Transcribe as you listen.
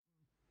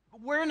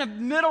We're in the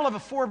middle of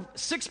a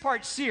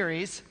six-part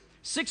series,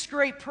 6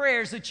 great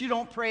prayers that you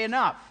don't pray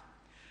enough.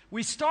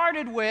 We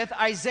started with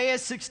Isaiah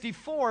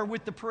 64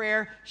 with the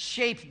prayer,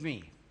 "Shape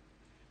me."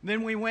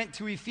 Then we went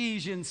to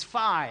Ephesians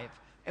 5,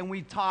 and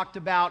we talked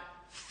about,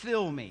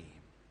 "Fill me."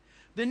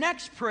 The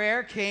next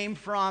prayer came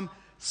from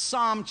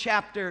Psalm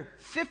chapter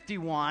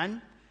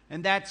 51,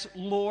 and that's,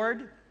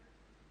 "Lord,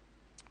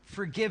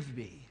 forgive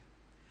me."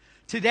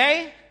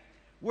 Today,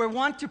 we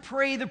want to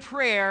pray the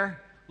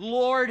prayer,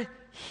 "Lord,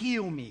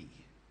 heal me."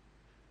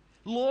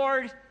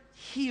 Lord,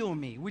 heal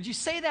me. Would you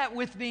say that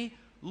with me?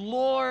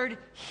 Lord,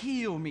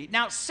 heal me.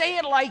 Now, say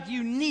it like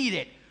you need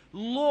it.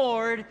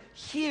 Lord,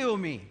 heal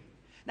me.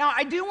 Now,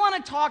 I do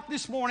want to talk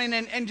this morning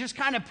and just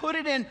kind of put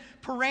it in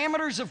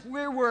parameters of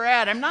where we're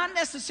at. I'm not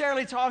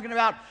necessarily talking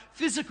about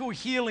physical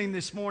healing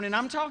this morning.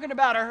 I'm talking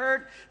about a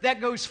hurt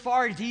that goes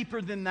far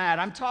deeper than that.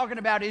 I'm talking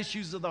about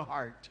issues of the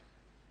heart.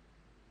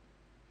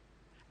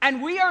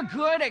 And we are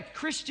good at,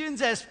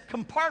 Christians, as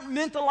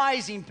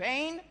compartmentalizing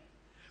pain.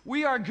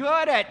 We are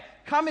good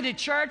at coming to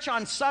church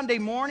on Sunday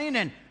morning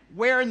and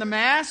wearing the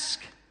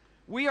mask.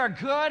 We are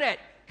good at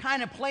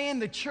kind of playing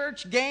the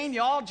church game.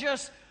 Y'all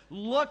just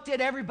looked at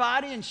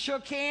everybody and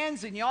shook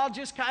hands, and y'all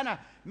just kind of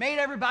made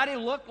everybody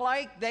look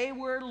like they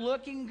were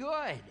looking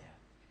good.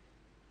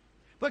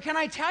 But can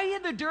I tell you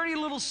the dirty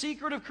little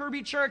secret of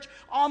Kirby Church?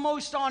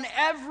 Almost on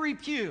every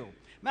pew.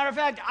 Matter of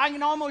fact, I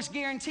can almost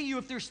guarantee you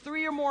if there's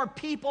 3 or more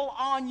people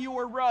on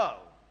your row,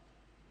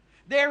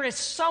 there is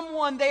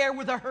someone there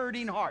with a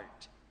hurting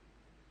heart.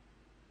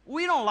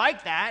 We don't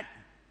like that.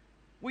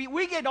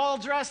 We get all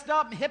dressed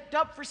up and hipped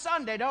up for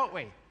Sunday, don't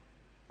we?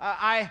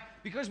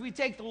 Because we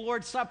take the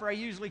Lord's Supper, I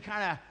usually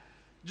kind of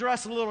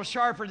dress a little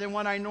sharper than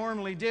what I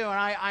normally do. And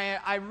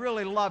I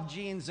really love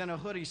jeans and a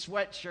hoodie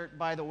sweatshirt,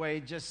 by the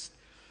way, just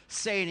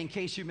saying in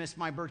case you missed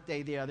my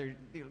birthday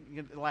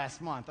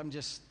last month. I'm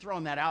just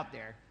throwing that out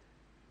there.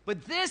 But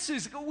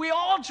we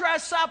all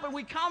dress up and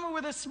we come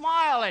with a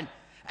smile.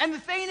 And the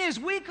thing is,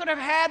 we could have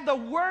had the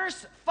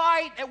worst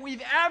fight that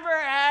we've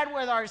ever had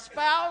with our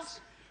spouse,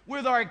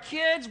 with our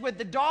kids, with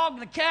the dog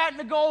and the cat and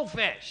the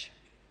goldfish.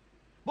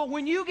 But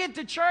when you get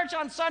to church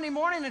on Sunday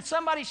morning and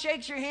somebody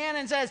shakes your hand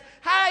and says,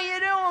 "How you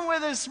doing?"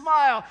 with a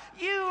smile,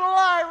 you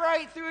lie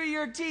right through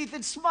your teeth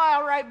and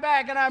smile right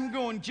back, and I'm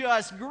going,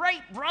 "Just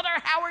great, brother,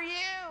 how are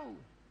you?"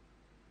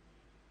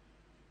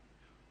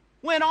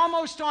 When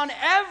almost on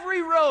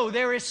every row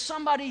there is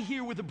somebody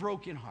here with a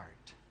broken heart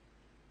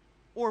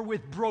or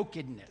with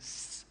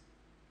brokenness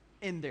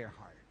in their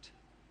heart.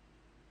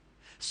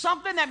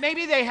 Something that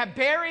maybe they have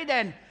buried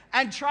and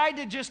tried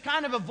to just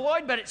kind of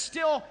avoid, but it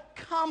still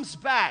comes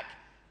back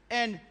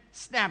and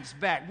snaps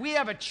back. We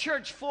have a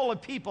church full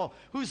of people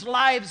whose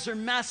lives are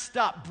messed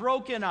up,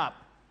 broken up.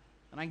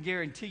 And I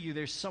guarantee you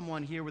there's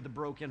someone here with a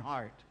broken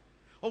heart.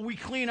 Oh, we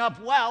clean up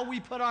well, we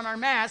put on our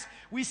mask,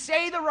 we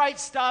say the right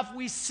stuff,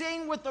 we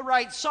sing with the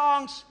right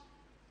songs,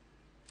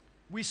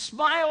 we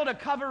smile to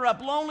cover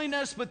up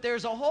loneliness, but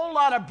there's a whole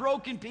lot of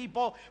broken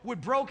people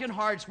with broken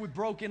hearts, with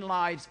broken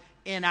lives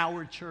in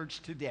our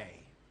church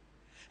today.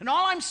 And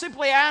all I'm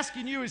simply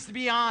asking you is to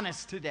be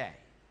honest today.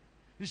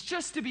 It's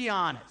just to be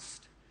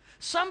honest.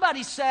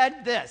 Somebody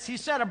said this. He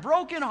said, "A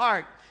broken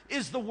heart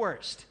is the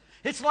worst.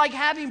 It's like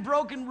having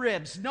broken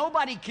ribs.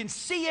 Nobody can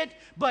see it,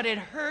 but it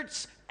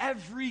hurts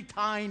every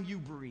time you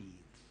breathe."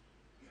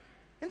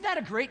 Isn't that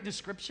a great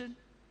description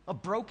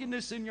of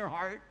brokenness in your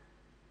heart?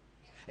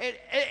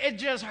 It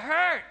just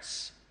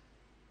hurts.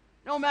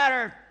 Even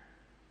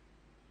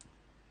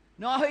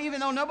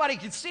though nobody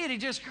can see it, it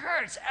just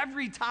hurts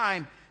every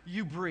time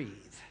you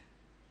breathe.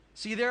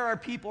 See, there are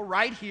people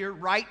right here,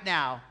 right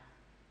now,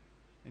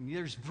 and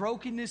there's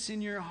brokenness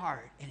in your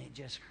heart, and it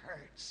just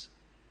hurts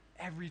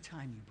every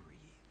time you breathe.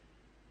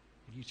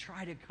 And you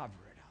try to cover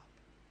it up,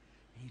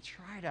 and you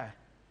try to...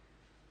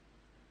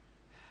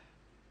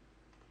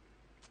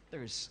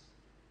 There's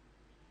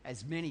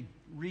as many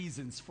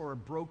reasons for a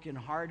broken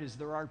heart as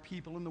there are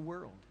people in the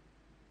world.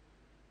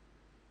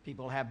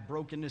 People have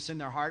brokenness in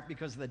their heart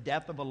because of the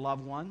death of a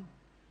loved one.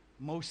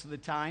 Most of the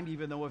time,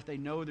 even though if they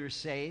know they're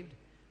saved,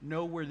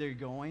 know where they're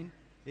going,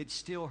 it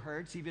still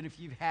hurts. Even if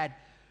you've had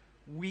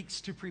weeks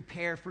to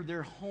prepare for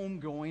their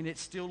homegoing, it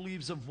still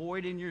leaves a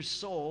void in your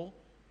soul.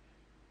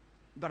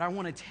 But I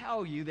want to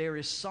tell you, there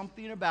is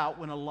something about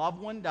when a loved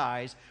one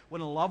dies,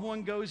 when a loved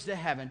one goes to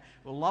heaven,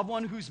 a loved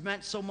one who's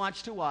meant so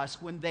much to us,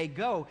 when they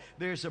go,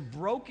 there's a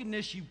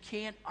brokenness you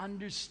can't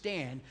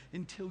understand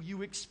until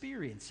you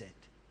experience it.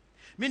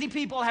 Many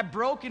people have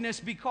brokenness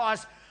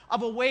because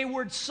of a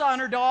wayward son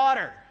or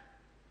daughter.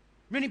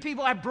 Many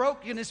people have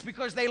brokenness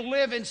because they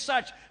live in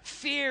such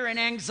fear and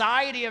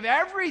anxiety of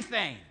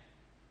everything.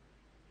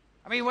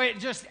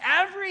 Just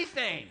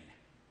everything.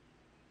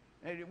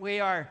 We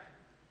are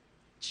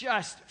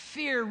just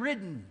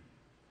fear-ridden,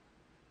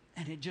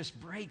 and it just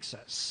breaks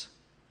us.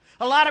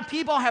 A lot of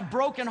people have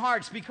broken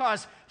hearts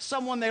because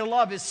someone they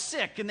love is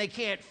sick and they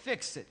can't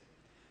fix it.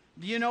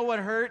 Do you know what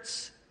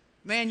hurts?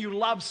 Man, you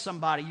love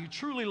somebody, you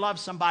truly love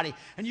somebody,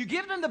 and you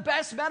give them the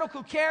best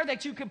medical care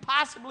that you could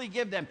possibly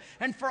give them.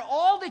 And for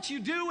all that you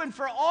do and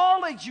for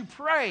all that you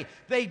pray,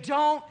 they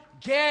don't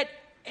get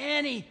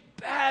any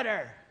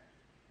better.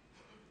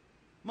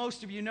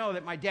 Most of you know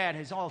that my dad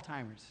has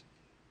Alzheimer's.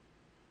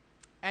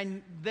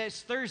 And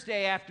this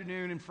Thursday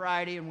afternoon and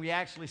Friday, and we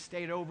actually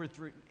stayed over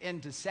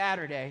into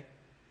Saturday,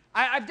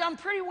 I've done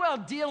pretty well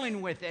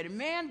dealing with it. And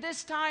man,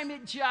 this time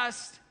it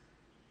just...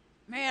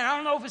 Man, I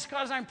don't know if it's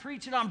because I'm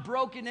preaching on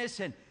brokenness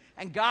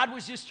and God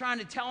was just trying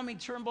to tell me,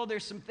 Trimble,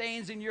 there's some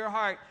things in your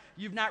heart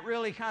you've not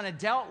really kind of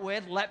dealt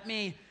with. Let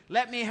me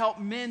help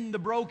mend the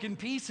broken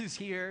pieces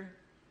here.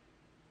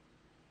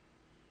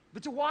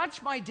 But to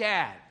watch my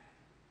dad,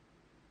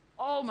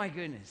 oh my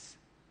goodness,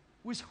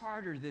 was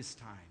harder this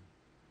time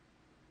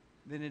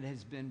than it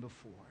has been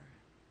before.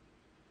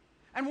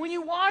 And when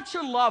you watch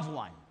a loved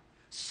one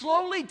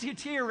slowly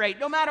deteriorate,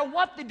 no matter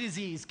what the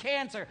disease,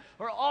 cancer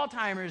or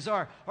Alzheimer's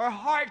or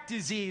heart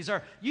disease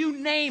or you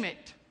name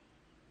it.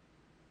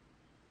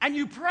 And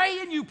you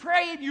pray and you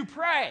pray and you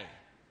pray.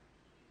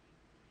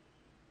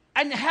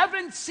 And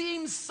heaven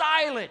seems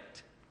silent.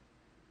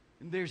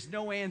 And there's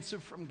no answer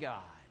from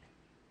God.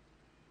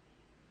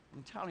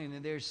 I'm telling you,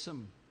 there's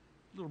some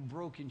little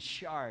broken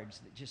shards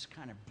that just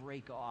kind of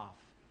break off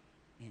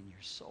in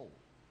your soul.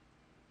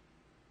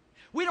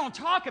 We don't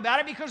talk about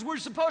it because we're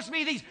supposed to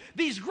be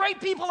these great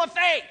people of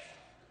faith.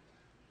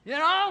 You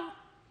know?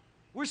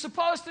 We're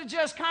supposed to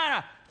just kind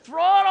of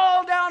throw it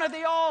all down at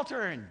the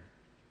altar and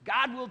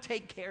God will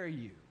take care of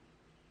you.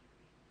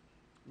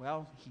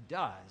 Well, He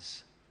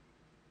does.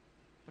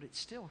 But it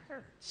still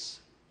hurts.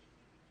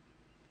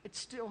 It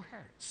still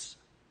hurts.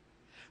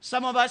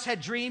 Some of us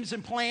had dreams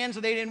and plans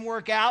and they didn't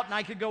work out, and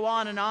I could go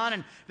on,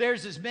 and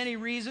there's as many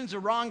reasons, or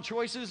wrong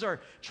choices, or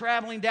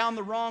traveling down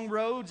the wrong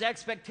roads,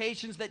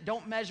 expectations that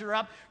don't measure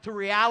up to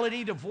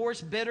reality,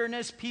 divorce,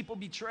 bitterness, people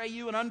betray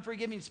you, an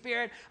unforgiving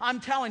spirit. I'm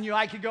telling you,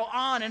 I could go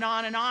on and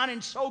on and on,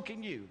 and so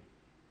can you.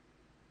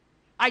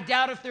 I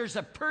doubt if there's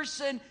a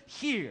person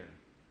here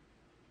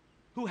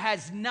who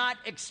has not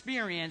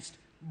experienced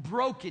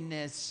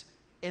brokenness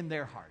in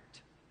their heart.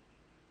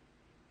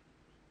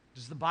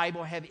 Does the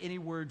Bible have any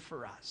word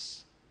for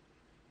us?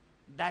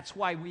 That's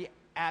why we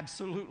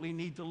absolutely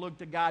need to look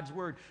to God's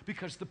word,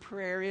 because the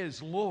prayer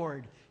is,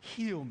 Lord,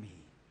 heal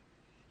me.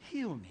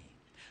 Heal me.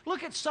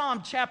 Look at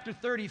Psalm chapter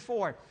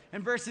 34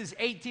 and verses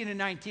 18 and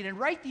 19, and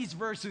write these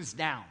verses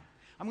down.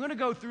 I'm going to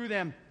go through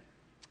them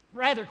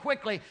rather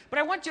quickly, but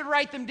I want you to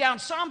write them down.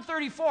 Psalm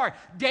 34,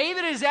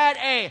 David is at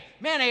a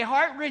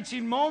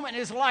heart-wrenching moment in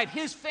his life.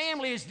 His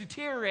family is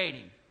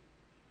deteriorating.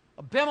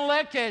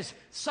 Abimelech has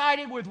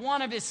sided with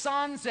one of his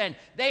sons, and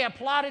they have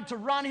plotted to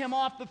run him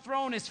off the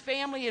throne. His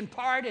family, in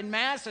part, in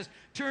mass, has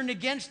turned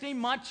against him.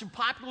 Much of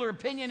popular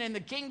opinion in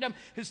the kingdom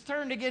has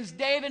turned against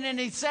David, and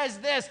he says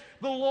this,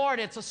 the Lord,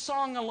 it's a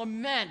song of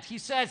lament. He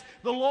says,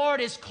 the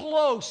Lord is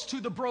close to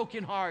the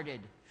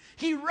brokenhearted.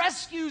 He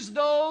rescues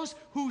those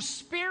whose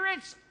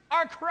spirits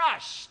are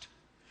crushed.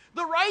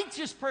 The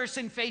righteous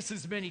person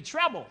faces many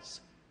troubles,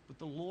 but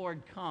the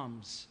Lord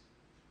comes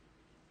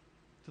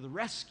to the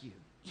rescue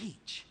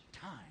each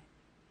time.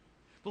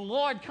 The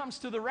Lord comes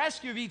to the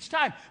rescue of each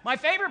time. My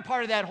favorite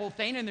part of that whole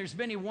thing, and there's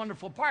many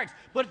wonderful parts,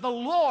 but the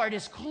Lord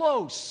is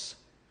close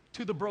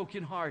to the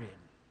brokenhearted.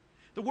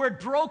 The word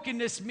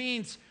brokenness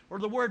means, or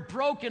the word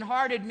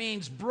brokenhearted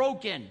means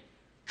broken,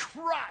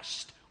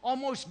 crushed,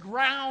 almost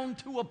ground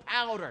to a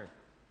powder,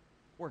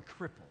 or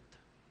crippled.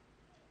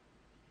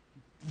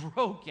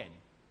 Broken,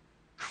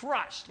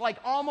 crushed, like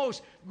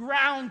almost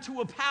ground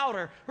to a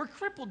powder, or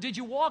crippled. Did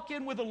you walk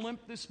in with a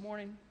limp this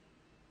morning?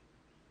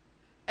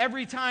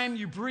 Every time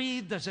you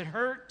breathe, does it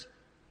hurt?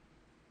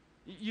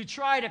 You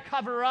try to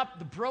cover up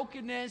the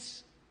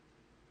brokenness,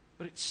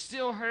 but it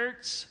still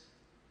hurts.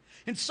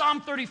 In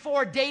Psalm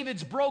 34,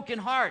 David's broken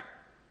heart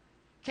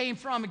came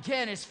from,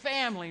 again, his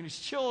family and his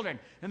children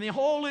and the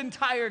whole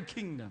entire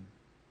kingdom.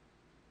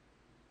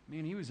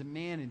 Man, he was a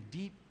man in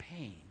deep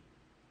pain.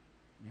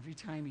 And every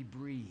time he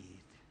breathed,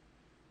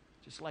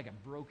 just like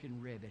a broken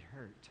rib, it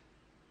hurt.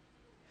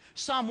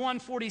 Psalm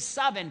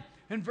 147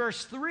 and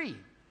verse 3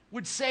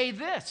 would say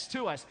this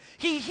to us.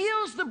 He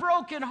heals the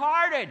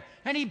brokenhearted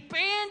and he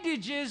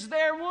bandages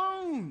their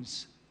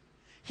wounds.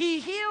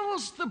 He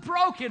heals the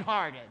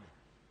brokenhearted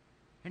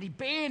and he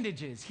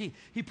bandages.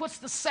 He puts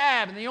the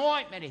salve and the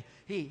ointment.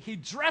 He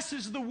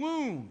dresses the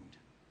wound.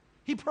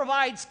 He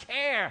provides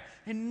care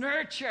and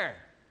nurture.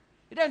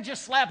 He doesn't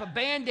just slap a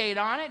Band-Aid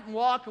on it and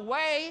walk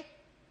away.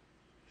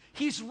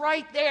 He's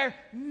right there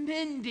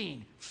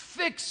mending,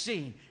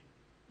 fixing,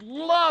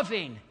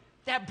 loving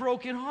that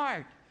broken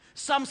heart.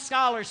 Some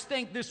scholars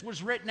think this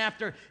was written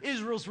after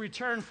Israel's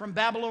return from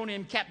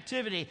Babylonian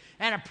captivity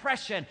and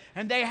oppression,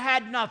 and they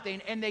had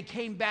nothing, and they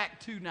came back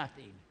to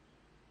nothing.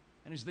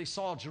 And as they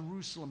saw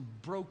Jerusalem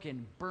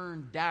broken,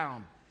 burned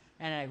down,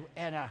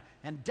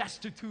 and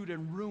destitute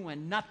and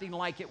ruined, nothing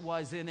like it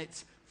was in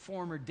its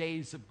former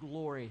days of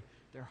glory,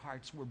 their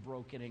hearts were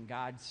broken, and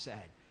God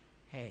said,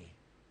 hey,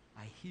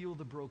 I heal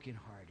the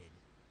brokenhearted,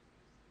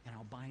 and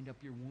I'll bind up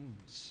your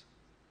wounds.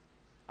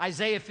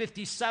 Isaiah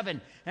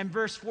 57 and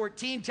verse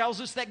 14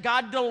 tells us that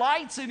God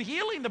delights in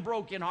healing the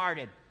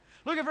brokenhearted.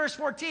 Look at verse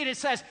 14. It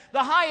says,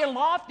 the high and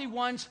lofty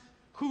ones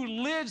who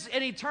lives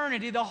in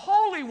eternity, the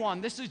Holy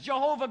One, this is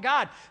Jehovah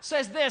God,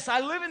 says this,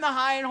 I live in the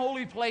high and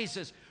holy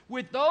places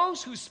with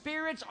those whose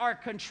spirits are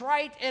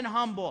contrite and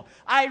humble.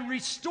 I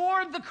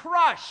restore the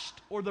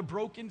crushed or the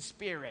broken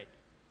spirit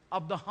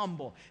of the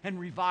humble and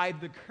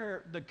revive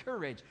the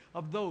courage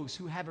of those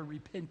who have a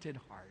repentant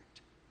heart.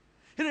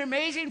 Isn't it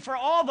amazing for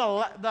all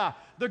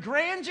the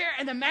grandeur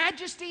and the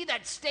majesty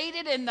that's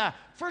stated in the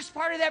first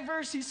part of that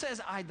verse? He says,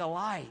 I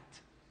delight,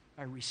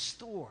 I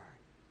restore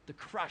the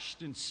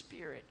crushed in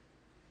spirit.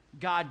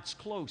 God's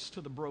close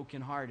to the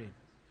brokenhearted.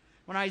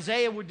 When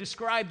Isaiah would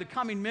describe the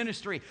coming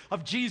ministry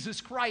of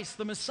Jesus Christ,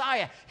 the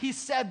Messiah, he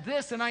said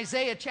this in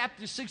Isaiah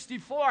chapter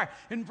 64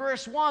 in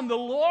verse 1, the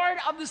Lord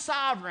of the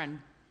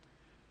sovereign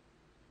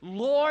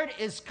Lord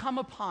is come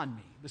upon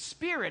me. The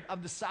Spirit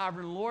of the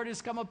sovereign Lord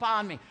is come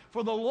upon me.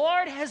 For the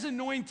Lord has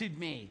anointed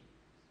me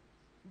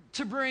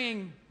to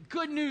bring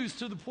good news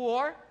to the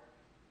poor.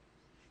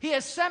 He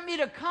has sent me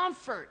to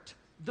comfort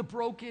the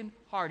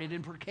brokenhearted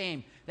and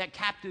proclaim that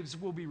captives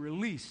will be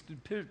released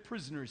and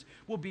prisoners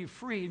will be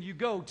free. And you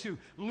go to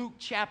Luke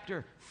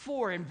chapter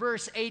 4 and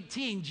verse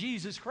 18,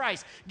 Jesus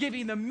Christ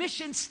giving the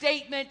mission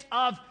statement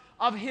of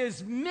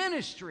his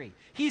ministry.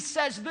 He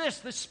says this,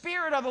 the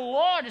Spirit of the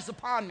Lord is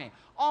upon me.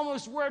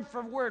 Almost word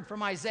for word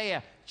from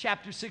Isaiah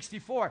chapter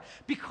 64.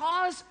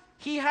 Because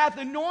he hath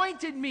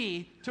anointed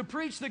me to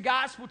preach the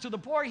gospel to the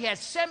poor. He has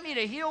sent me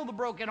to heal the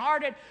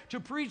brokenhearted, to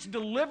preach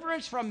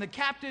deliverance from the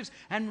captives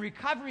and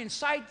recovery in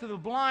sight to the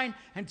blind,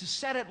 and to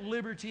set at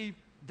liberty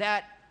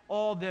that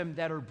all them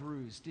that are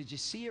bruised. Did you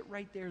see it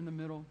right there in the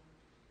middle?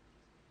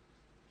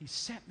 He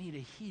sent me to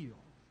heal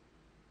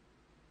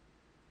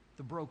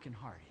the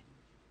brokenhearted.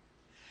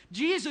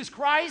 Jesus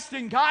Christ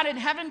and God in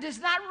heaven does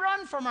not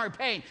run from our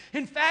pain.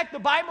 In fact, the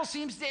Bible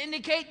seems to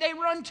indicate they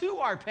run to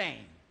our pain.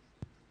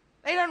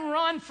 They don't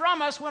run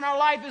from us when our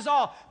life is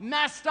all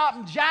messed up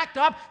and jacked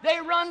up. They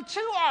run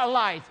to our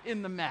life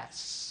in the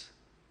mess.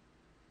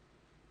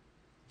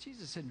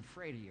 Jesus isn't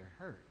afraid of your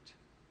hurt.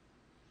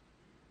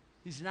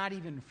 He's not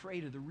even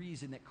afraid of the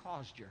reason that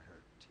caused your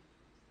hurt.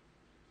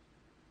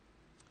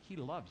 He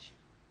loves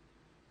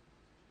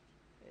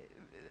you.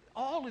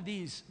 All of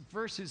these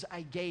verses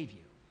I gave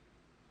you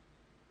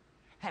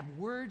have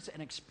words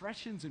and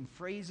expressions and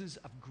phrases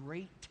of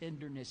great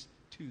tenderness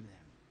to them.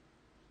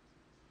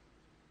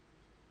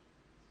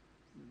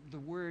 The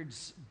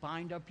words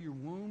bind up your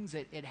wounds,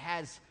 it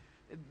has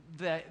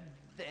the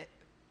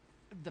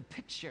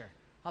picture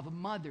of a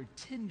mother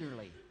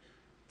tenderly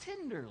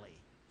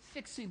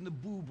fixing the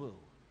boo-boo.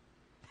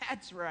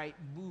 That's right,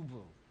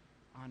 boo-boo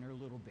on her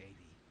little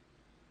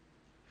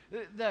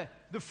baby.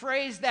 The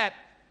phrase that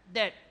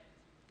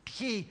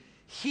he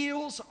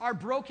heals our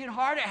broken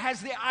heart, it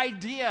has the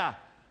idea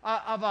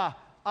of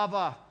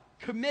a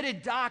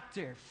committed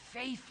doctor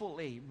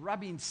faithfully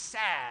rubbing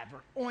salve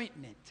or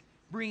ointment,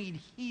 bringing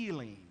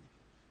healing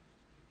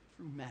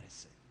through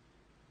medicine.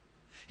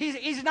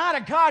 He's not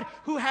a God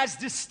who has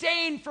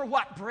disdain for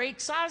what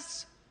breaks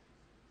us.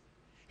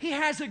 He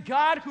has a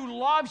God who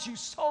loves you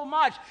so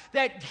much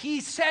that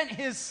he sent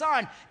his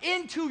son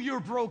into your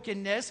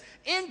brokenness,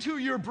 into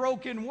your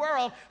broken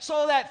world,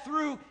 so that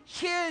through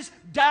his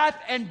death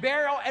and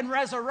burial and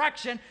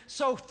resurrection,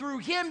 so through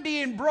him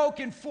being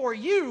broken for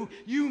you,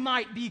 you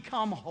might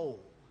become whole.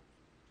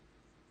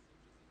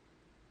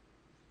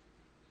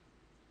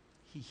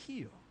 He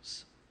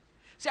heals.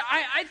 See,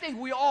 I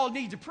think we all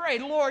need to pray,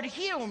 Lord,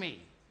 heal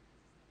me.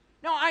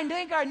 No, I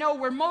think I know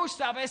where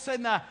most of us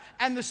and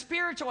the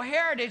spiritual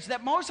heritage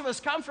that most of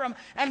us come from,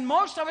 and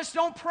most of us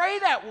don't pray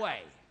that way.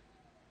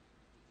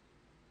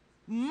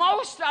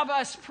 Most of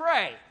us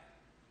pray,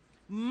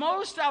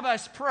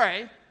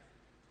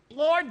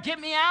 Lord, get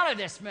me out of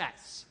this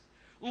mess.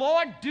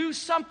 Lord, do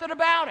something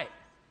about it.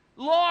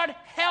 Lord,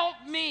 help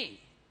me.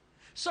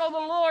 So the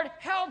Lord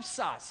helps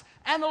us,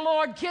 and the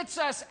Lord gets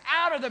us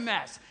out of the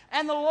mess,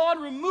 and the Lord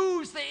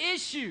removes the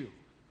issue.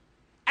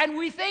 And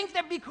we think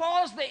that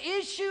because the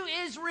issue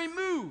is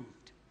removed,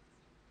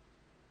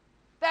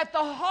 that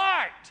the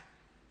heart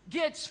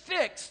gets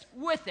fixed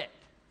with it.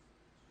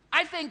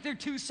 I think they're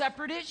two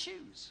separate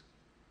issues.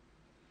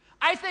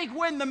 I think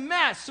when the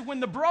mess, when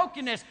the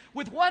brokenness,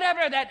 with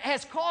whatever that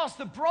has caused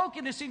the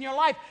brokenness in your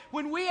life,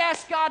 when we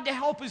ask God to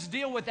help us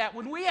deal with that,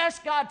 when we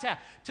ask God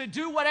to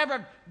do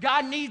whatever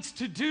God needs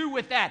to do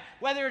with that,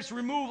 whether it's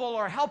removal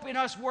or helping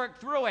us work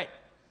through it,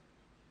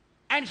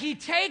 and he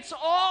takes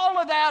all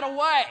of that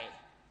away,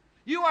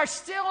 you are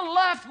still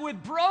left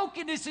with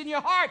brokenness in your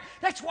heart.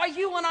 That's why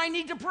you and I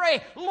need to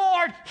pray,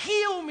 Lord,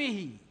 heal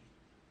me.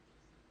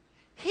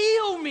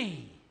 Heal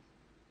me.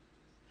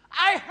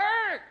 I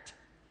hurt.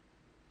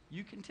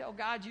 You can tell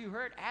God you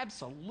hurt?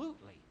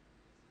 Absolutely.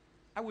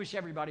 I wish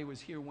everybody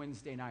was here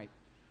Wednesday night.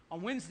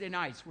 On Wednesday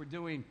nights, we're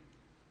doing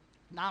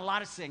not a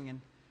lot of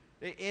singing.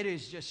 It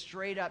is just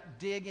straight up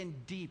digging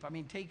deep. I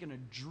mean, taking a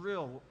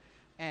drill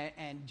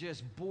and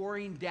just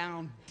boring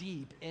down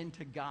deep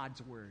into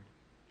God's Word.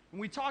 And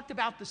we talked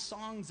about the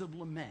songs of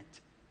lament.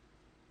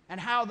 and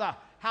how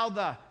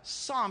the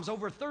Psalms,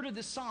 over a third of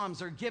the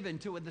Psalms are given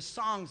to it, the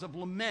songs of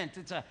lament.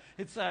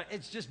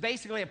 It's just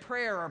basically a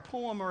prayer or a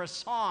poem or a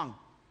song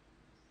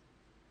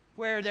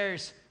where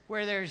there's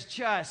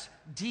just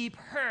deep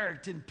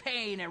hurt and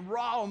pain and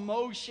raw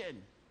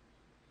emotion.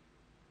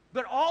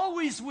 But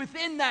always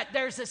within that,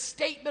 there's a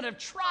statement of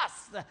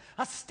trust,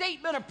 a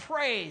statement of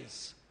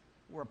praise,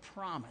 or a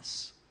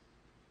promise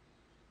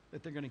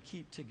that they're going to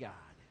keep to God.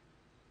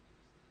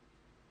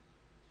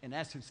 In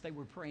essence, they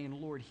were praying,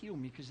 Lord, heal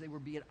me, because they were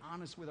being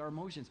honest with our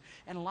emotions.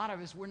 And a lot of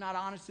us, we're not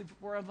honest with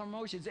our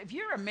emotions. If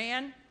you're a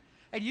man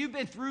and you've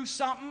been through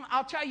something,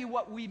 I'll tell you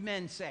what we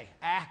men say.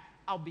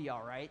 I'll be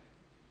all right.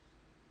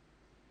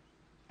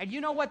 And you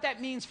know what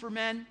that means for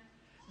men?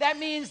 That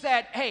means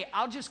that, hey,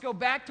 I'll just go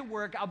back to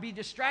work, I'll be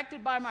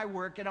distracted by my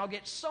work, and I'll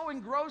get so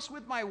engrossed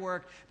with my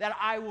work that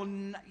I will,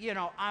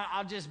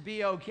 I'll just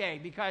be okay,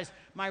 because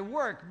my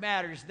work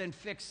matters than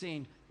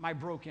fixing my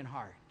broken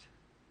heart.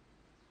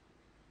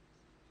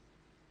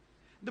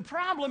 The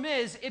problem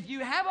is, if you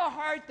have a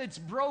heart that's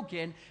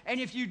broken, and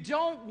if you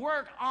don't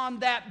work on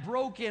that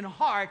broken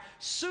heart,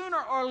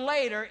 sooner or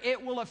later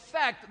it will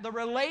affect the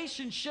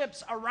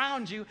relationships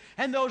around you.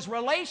 And those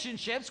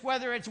relationships,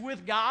 whether it's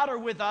with God or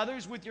with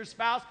others, with your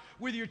spouse,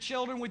 with your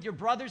children, with your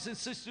brothers and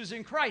sisters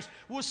in Christ,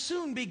 will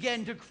soon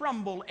begin to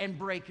crumble and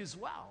break as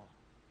well.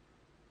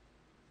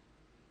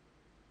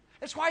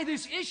 That's why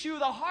this issue of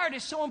the heart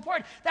is so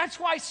important. That's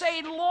why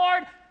saying,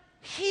 Lord,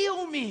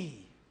 heal me.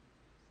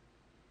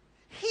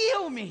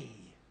 Heal me.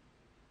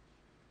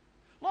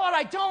 Lord,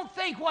 I don't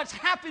think what's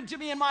happened to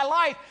me in my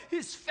life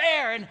is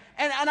fair, and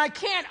I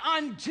can't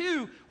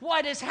undo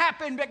what has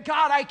happened, but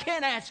God, I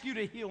can ask you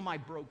to heal my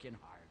broken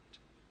heart.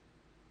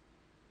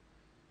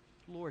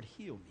 Lord,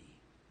 heal me.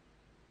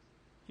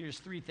 Here's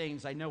 3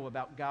 things I know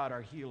about God,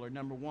 our healer.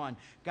 Number 1,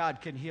 God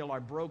can heal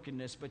our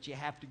brokenness, but you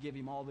have to give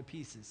him all the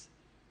pieces.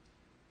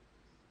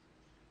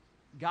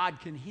 God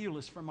can heal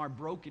us from our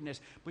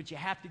brokenness, but you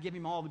have to give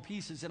him all the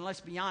pieces. And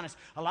let's be honest,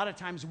 a lot of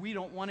times we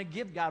don't want to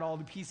give God all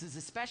the pieces,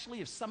 especially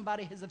if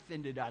somebody has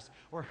offended us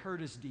or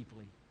hurt us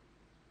deeply.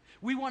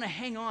 We want to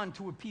hang on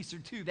to a piece or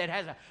two that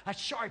has a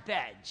sharp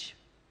edge,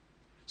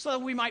 so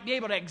that we might be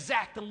able to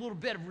exact a little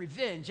bit of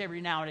revenge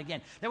every now and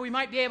again, that we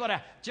might be able to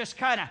just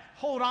kind of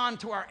hold on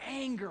to our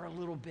anger a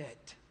little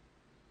bit.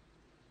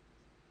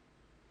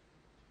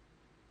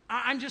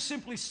 I'm just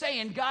simply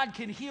saying God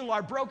can heal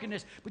our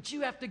brokenness, but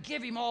you have to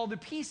give him all the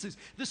pieces.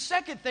 The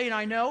second thing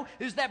I know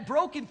is that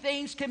broken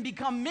things can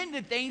become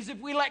mended things if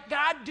we let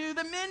God do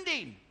the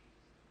mending.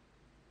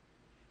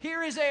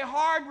 Here is a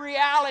hard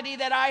reality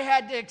that I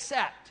had to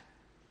accept.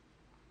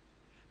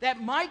 That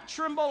Mike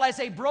Trimble, as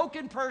a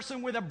broken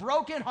person with a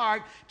broken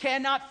heart,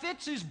 cannot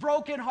fix his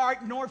broken heart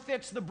nor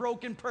fix the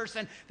broken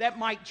person that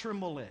Mike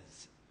Trimble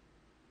is.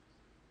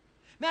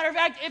 Matter of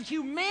fact, if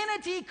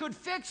humanity could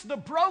fix the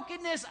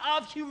brokenness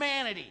of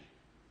humanity,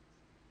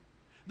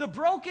 the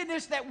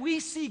brokenness that we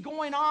see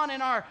going on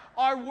in our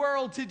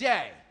world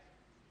today,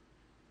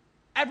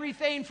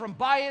 everything from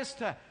bias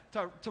to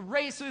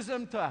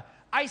racism to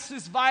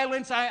ISIS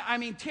violence, I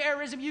mean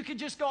terrorism, you could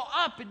just go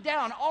up and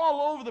down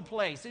all over the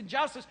place.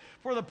 Injustice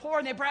for the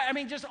poor,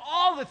 and just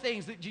all the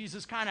things that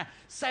Jesus kind of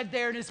said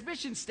there in his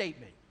mission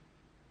statement.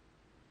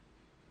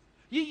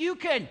 You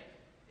can...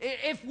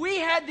 If we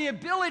had the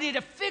ability to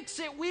fix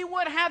it, we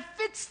would have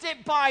fixed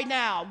it by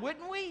now,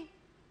 wouldn't we?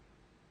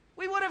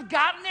 We would have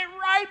gotten it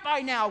right by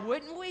now,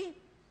 wouldn't we?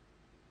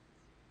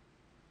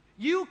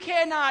 You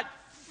cannot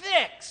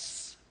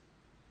fix.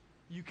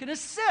 You can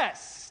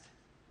assist,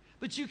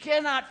 but you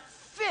cannot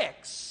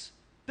fix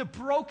the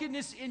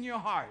brokenness in your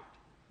heart.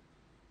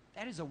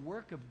 That is a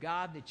work of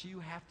God that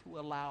you have to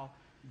allow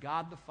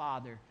God the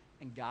Father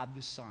and God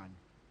the Son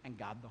and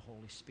God the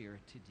Holy Spirit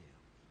to do.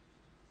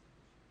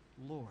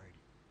 Lord,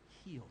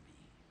 heal me.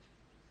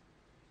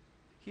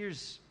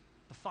 Here's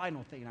the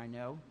final thing I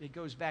know. It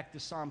goes back to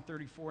Psalm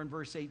 34 and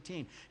verse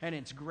 18. And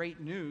it's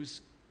great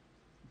news.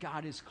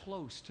 God is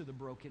close to the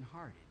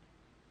brokenhearted.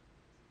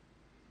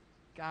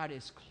 God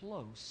is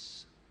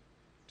close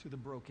to the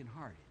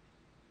brokenhearted.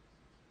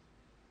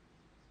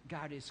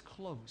 God is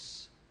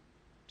close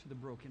to the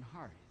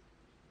brokenhearted.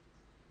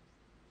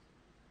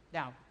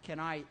 Now,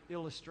 can I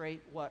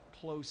illustrate what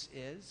close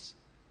is?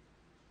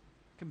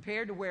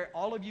 Compared to where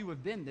all of you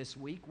have been this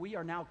week, we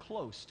are now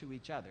close to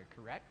each other,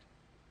 correct?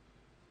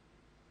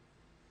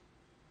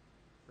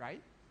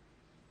 Right?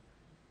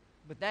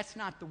 But that's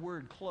not the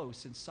word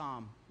close in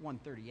Psalm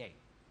 138.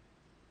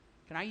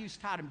 Can I use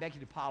Todd and Becky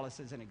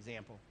DePaulis as an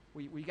example?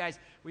 Will you guys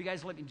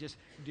let me just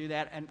do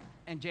that?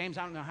 And James,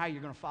 I don't know how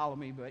you're going to follow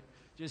me, but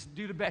just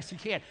do the best you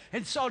can.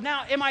 And so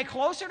now, am I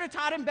closer to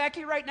Todd and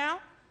Becky right now?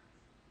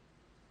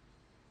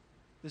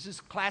 This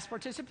is class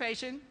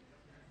participation.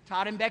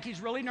 Todd and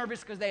Becky's really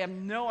nervous because they have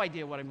no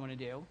idea what I'm going to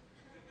do.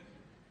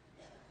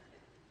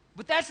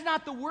 But that's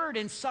not the word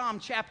in Psalm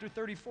chapter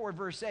 34,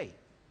 verse 8.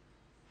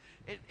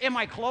 Am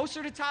I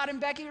closer to Todd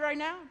and Becky right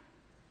now?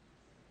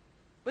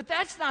 But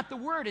that's not the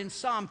word in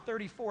Psalm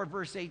 34,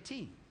 verse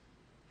 18.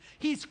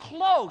 He's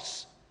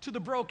close to the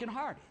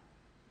brokenhearted.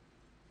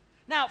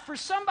 Now, for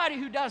somebody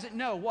who doesn't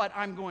know what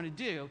I'm going to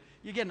do,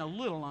 you're getting a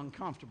little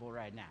uncomfortable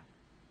right now.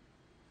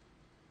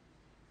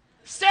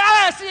 See,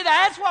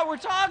 that's what we're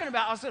talking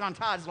about. I'll sit on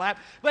Todd's lap.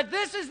 But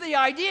this is the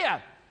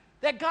idea,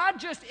 that God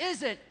just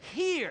isn't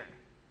here,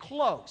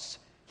 close,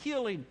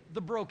 healing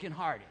the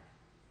brokenhearted.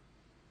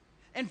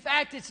 In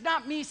fact, it's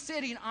not me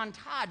sitting on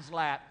Todd's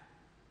lap.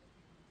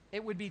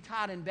 It would be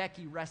Todd and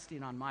Becky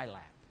resting on my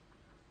lap.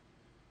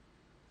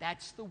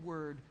 That's the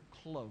word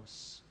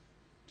close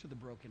to the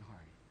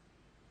brokenhearted.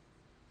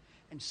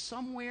 And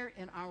somewhere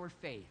in our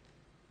faith,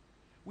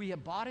 we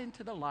have bought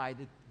into the lie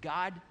that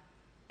God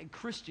and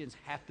Christians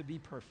have to be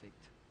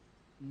perfect.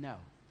 No.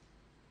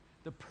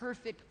 The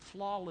perfect,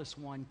 flawless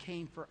one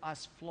came for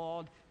us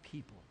flawed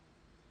people.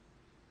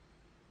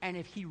 And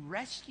if he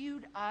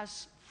rescued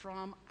us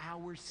from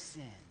our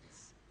sins,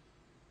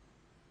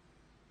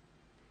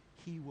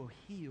 he will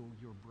heal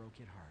your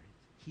brokenhearted.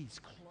 He's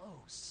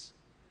close.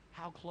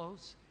 How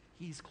close?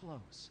 He's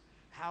close.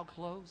 How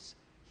close?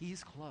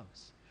 He's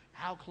close.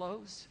 How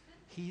close?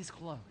 He's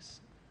close.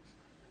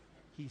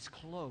 He's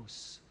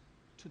close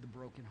to the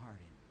brokenhearted.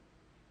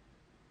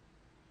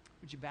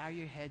 Would you bow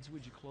your heads?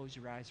 Would you close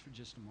your eyes for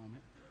just a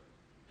moment?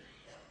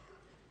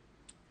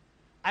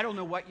 I don't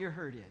know what your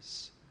hurt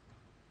is.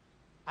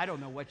 I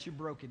don't know what your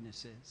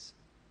brokenness is.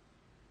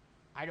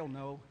 I don't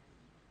know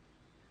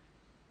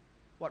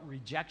what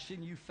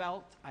rejection you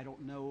felt. I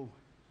don't know.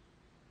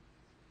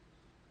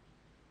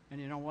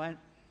 And you know what?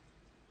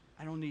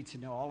 I don't need to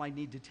know. All I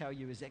need to tell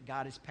you is that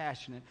God is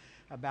passionate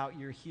about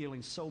your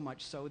healing, so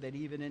much so that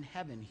even in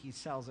heaven, he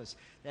tells us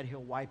that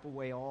he'll wipe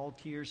away all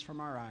tears from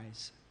our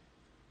eyes,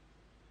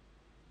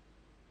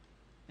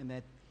 and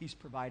that he's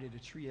provided a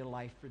tree of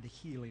life for the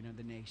healing of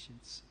the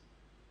nations.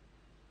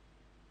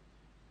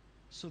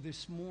 So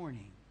this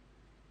morning,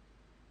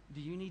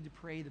 do you need to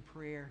pray the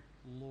prayer,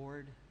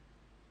 Lord,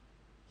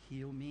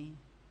 heal me?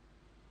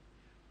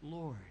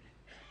 Lord,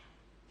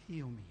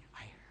 heal me.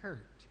 I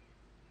hurt.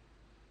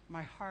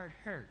 My heart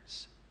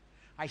hurts.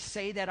 I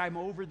say that I'm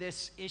over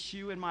this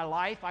issue in my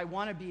life. I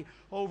want to be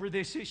over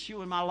this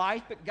issue in my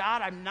life, but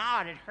God, I'm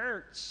not. It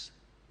hurts.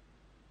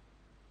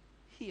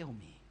 Heal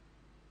me.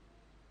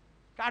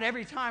 God,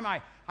 every time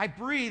I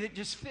breathe, it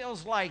just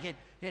feels like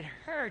it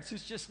hurts.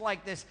 It's just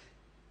like this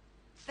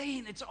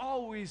thing that's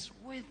always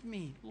with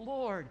me.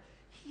 Lord,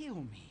 heal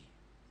me.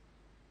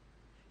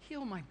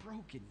 Heal my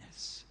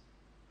brokenness.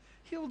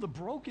 Heal the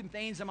broken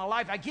things in my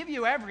life. I give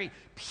you every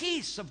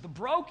piece of the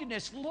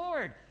brokenness.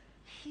 Lord,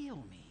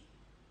 heal me.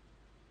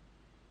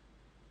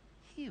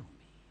 Heal me.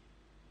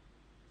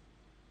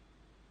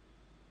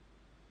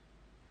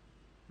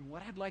 And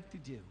what I'd like to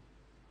do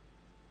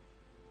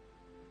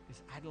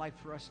is I'd like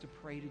for us to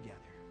pray together.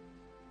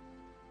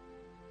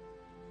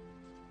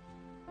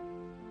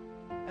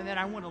 And then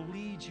I want to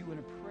lead you in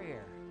a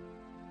prayer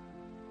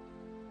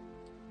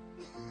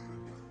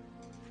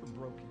for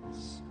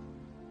brokenness.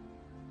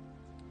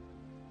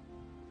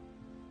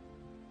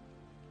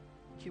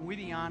 Can we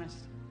be honest?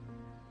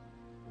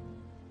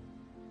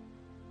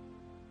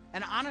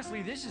 And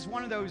honestly, this is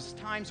one of those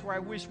times where I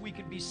wish we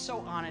could be so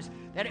honest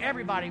that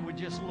everybody would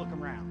just look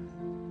around.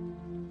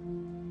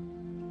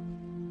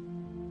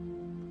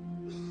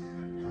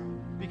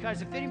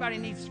 Because if anybody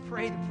needs to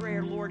pray the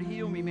prayer, Lord,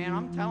 heal me, man,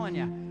 I'm telling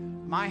you,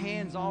 my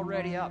hand's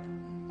already up.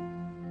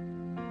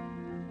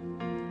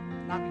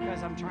 Not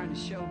because I'm trying to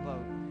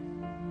showboat.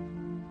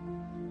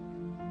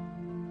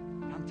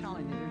 I'm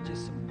telling you, there are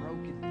just some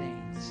broken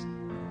things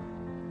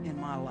in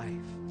my life.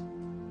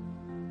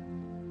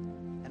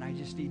 And I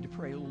just need to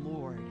pray,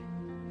 Lord,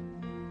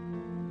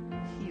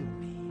 heal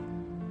me.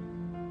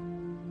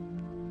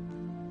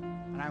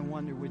 And I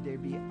wonder, would there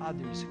be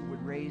others who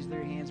would raise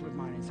their hands with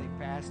mine and say,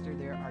 Pastor,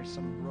 there are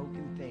some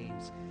broken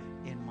things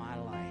in my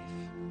life.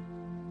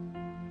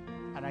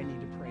 And I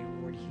need to pray,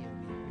 Lord, heal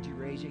me. Would you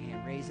raise your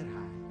hand? Raise it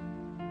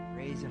high.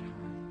 Raise it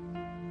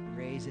high.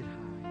 Raise it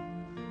high.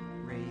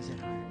 Raise it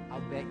high.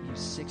 I'll bet you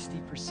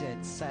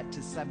 60%, set to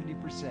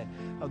 70%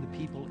 of the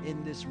people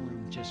in this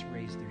room just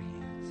raised their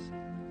hands.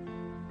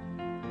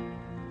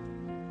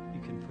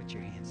 You can put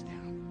your hands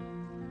down.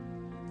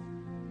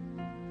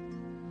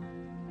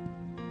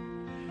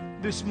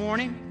 This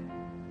morning,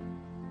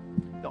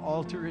 the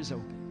altar is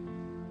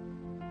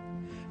open.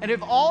 And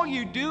if all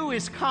you do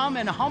is come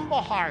in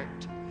humble heart,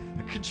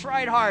 a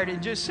contrite heart,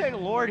 and just say,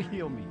 Lord,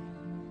 heal me,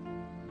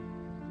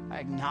 I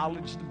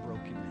acknowledge the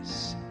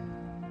brokenness.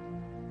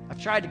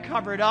 I've tried to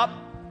cover it up.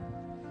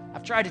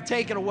 I've tried to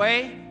take it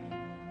away.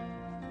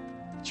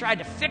 I've tried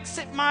to fix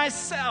it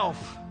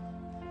myself.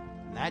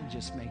 And that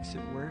just makes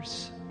it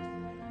worse.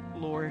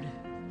 Lord,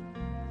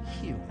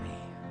 heal me.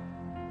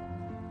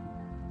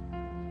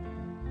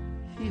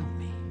 Heal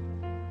me.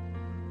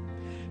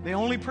 The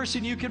only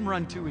person you can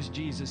run to is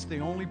Jesus. The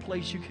only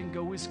place you can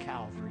go is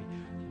Calvary.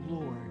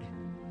 Lord,